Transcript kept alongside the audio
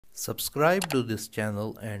Subscribe to this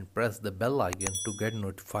channel and press the bell icon to get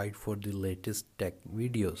notified for the latest tech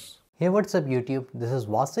videos. Hey, what's up YouTube? This is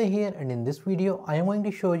Wasay here, and in this video I am going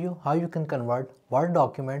to show you how you can convert Word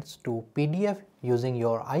documents to PDF using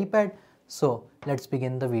your iPad. So let's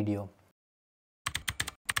begin the video.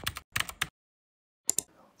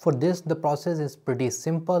 For this, the process is pretty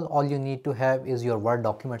simple. All you need to have is your Word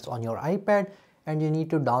documents on your iPad, and you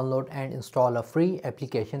need to download and install a free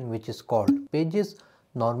application which is called Pages.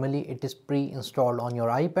 Normally it is pre-installed on your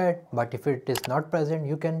iPad, but if it is not present,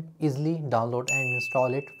 you can easily download and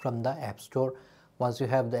install it from the App Store. Once you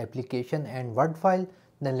have the application and Word file,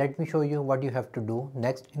 then let me show you what you have to do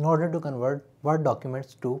next in order to convert Word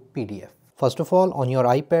documents to PDF. First of all, on your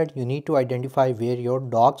iPad, you need to identify where your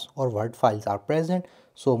docs or Word files are present.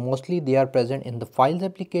 So mostly they are present in the Files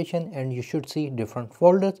application, and you should see different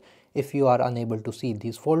folders. If you are unable to see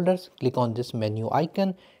these folders, click on this menu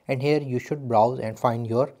icon, and here you should browse and find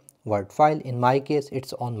your Word file. In my case,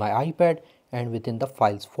 it's on my iPad and within the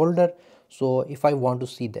Files folder. So if I want to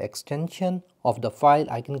see the extension of the file,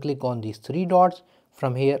 I can click on these three dots.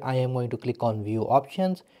 From here I am going to click on View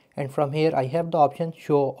Options, and from here I have the option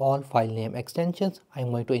Show All File Name Extensions. I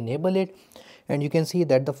am going to enable it, and you can see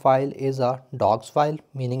that the file is a docs file,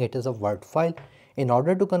 meaning it is a Word file. In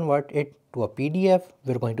order to convert it to a PDF,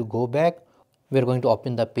 we're going to go back. We're going to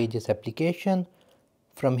open the Pages application.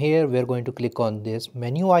 From here we're going to click on this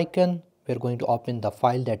menu icon. We're going to open the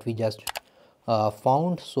file that we just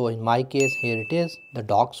found. So in my case, here it is, the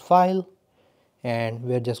docs file, and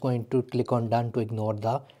we're just going to click on Done to ignore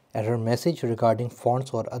the error message regarding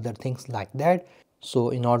fonts or other things like that. So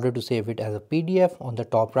in order to save it as a PDF, on the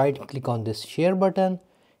top right, click on this share button,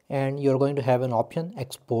 and you're going to have an option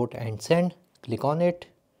export and send. Click on it,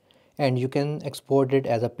 and you can export it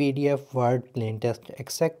as a PDF, Word, plain text,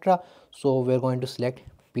 etc. So we're going to select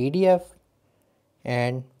PDF,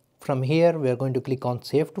 and from here we're going to click on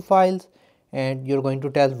Save to Files, and you're going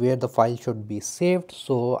to tell where the file should be saved.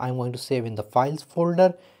 So I'm going to save in the Files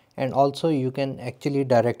folder, and also you can actually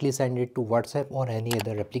directly send it to WhatsApp or any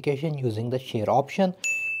other application using the share option.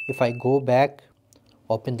 If I go back,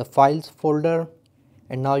 open the Files folder,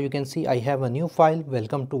 and now you can see I have a new file,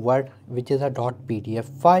 Welcome to Word, which is a .pdf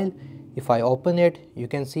file. If I open it, you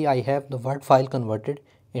can see I have the Word file converted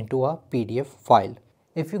into a PDF file.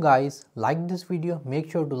 If you guys like this video,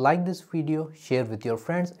 make sure to like this video, share with your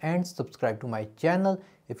friends, and subscribe to my channel.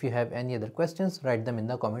 If you have any other questions, write them in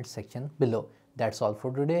the comment section below. That's all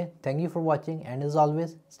for today. Thank you for watching, and as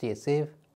always, stay safe.